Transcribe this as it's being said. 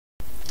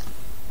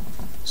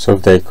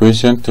Solve the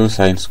equation 2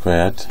 sine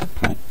squared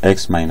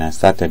x minus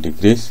 30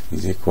 degrees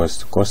is equals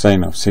to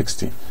cosine of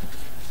 60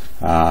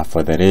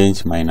 for the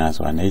range minus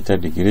 180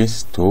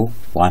 degrees to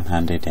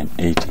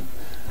 180.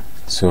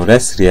 So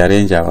let's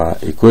rearrange our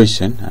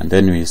equation, and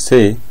then we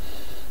say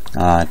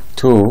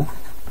 2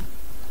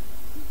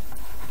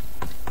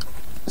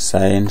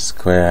 sine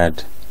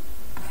squared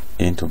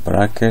into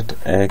bracket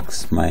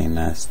x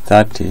minus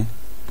 30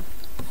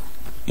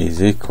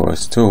 is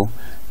equals to,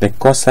 the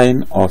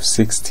cosine of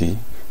 60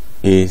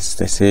 is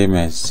the same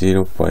as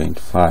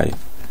 0.5.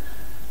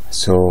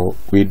 So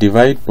we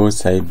divide both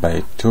sides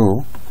by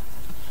 2.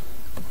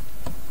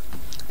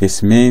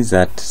 This means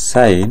that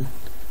sine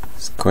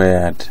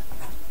squared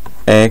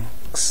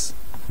x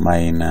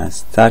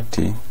minus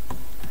 30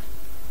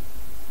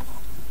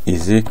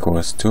 is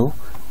equals to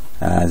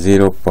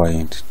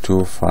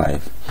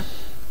 0.25.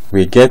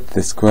 We get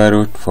the square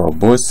root for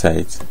both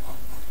sides,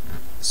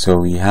 so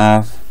we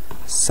have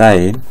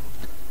sine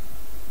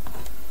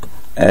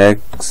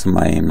x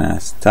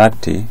minus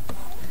 30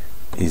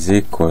 is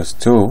equals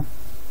to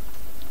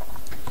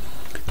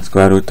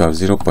square root of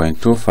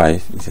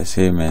 0.25 is the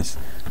same as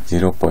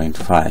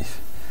 0.5.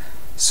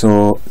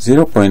 So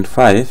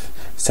 0.5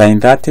 sine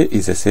 30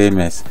 is the same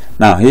as,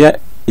 now here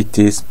it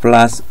is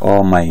plus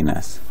or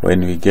minus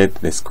when we get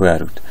the square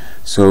root,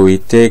 so we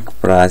take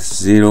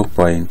plus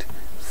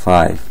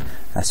 0.5.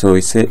 So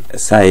we say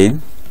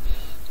sine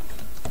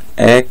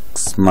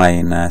x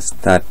minus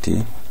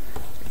 30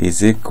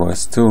 is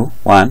equals to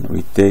 1,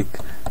 we take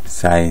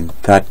sine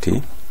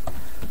 30,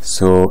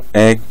 so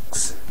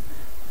x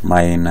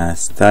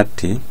minus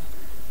 30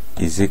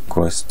 is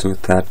equals to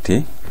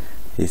 30.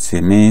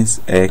 It means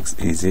x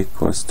is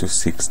equals to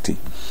 60.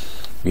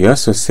 We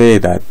also say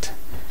that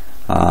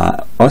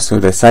also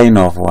the sine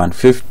of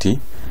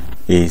 150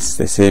 is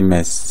the same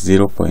as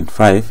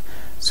 0.5,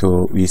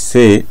 so we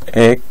say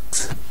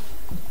x,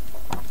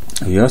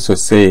 we also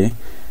say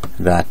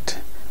that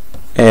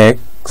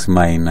x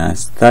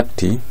minus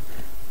 30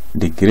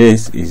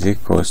 degrees is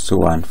equals to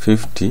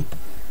 150.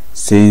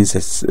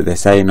 Since the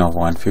sine of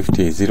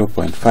 150 is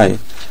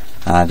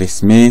 0.5,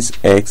 this means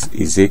x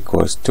is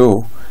equals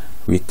to,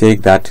 we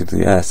take that to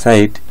the other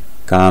side,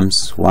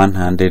 comes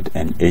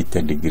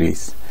 180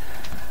 degrees.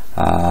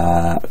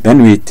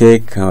 Then we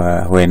take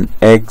when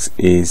x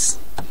is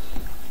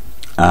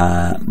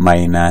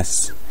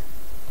minus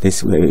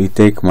this, we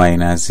take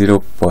minus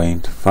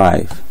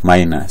 0.5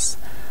 minus.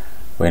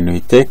 When we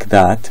take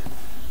that,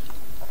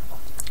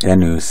 then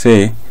we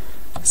say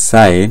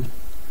sine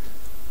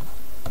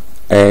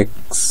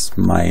x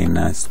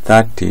minus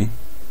 30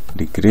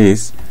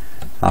 degrees.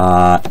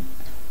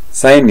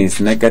 Sine is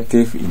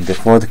negative in the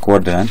fourth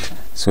quadrant,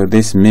 so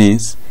this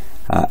means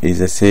is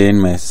the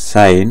same as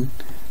sine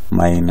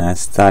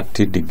minus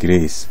 30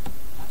 degrees.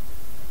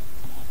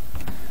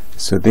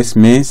 So this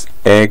means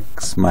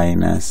x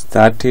minus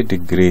 30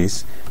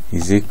 degrees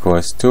is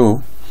equals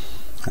to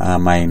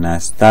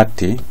minus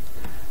 30.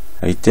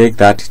 We take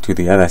that to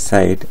the other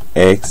side,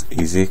 x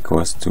is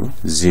equals to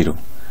 0.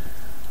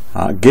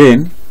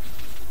 Again,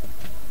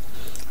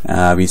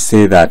 we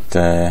say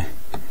that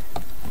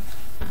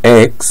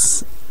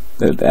x,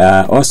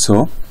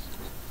 also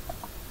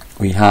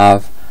we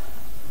have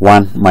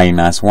 1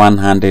 minus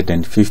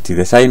 150.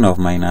 The sign of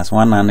minus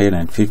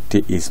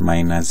 150 is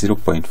minus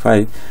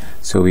 0.5.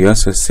 So we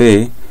also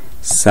say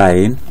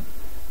sine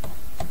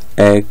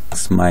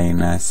x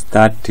minus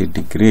 30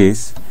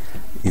 degrees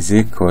is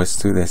equals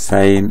to the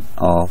sine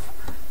of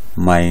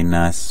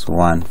minus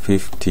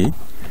 150.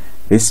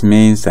 This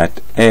means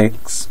that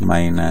x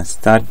minus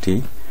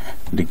 30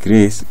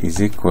 degrees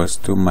is equals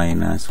to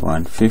minus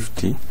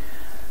 150.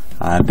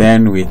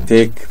 Then we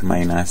take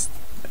minus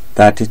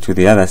 30 to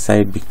the other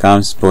side,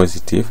 becomes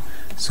positive,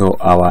 so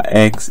our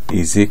x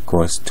is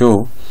equals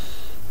to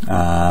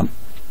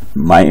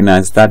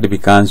minus 30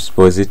 becomes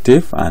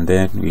positive, and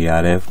then we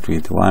are left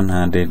with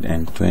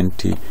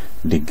 120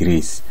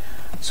 degrees.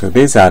 So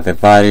these are the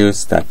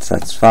values that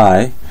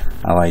satisfy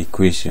our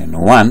equation.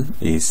 1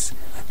 is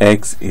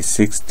x is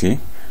 60,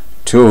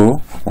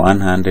 2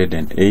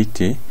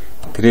 180,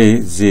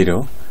 3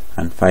 0,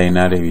 and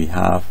finally we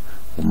have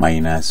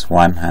minus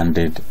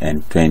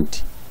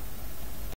 120.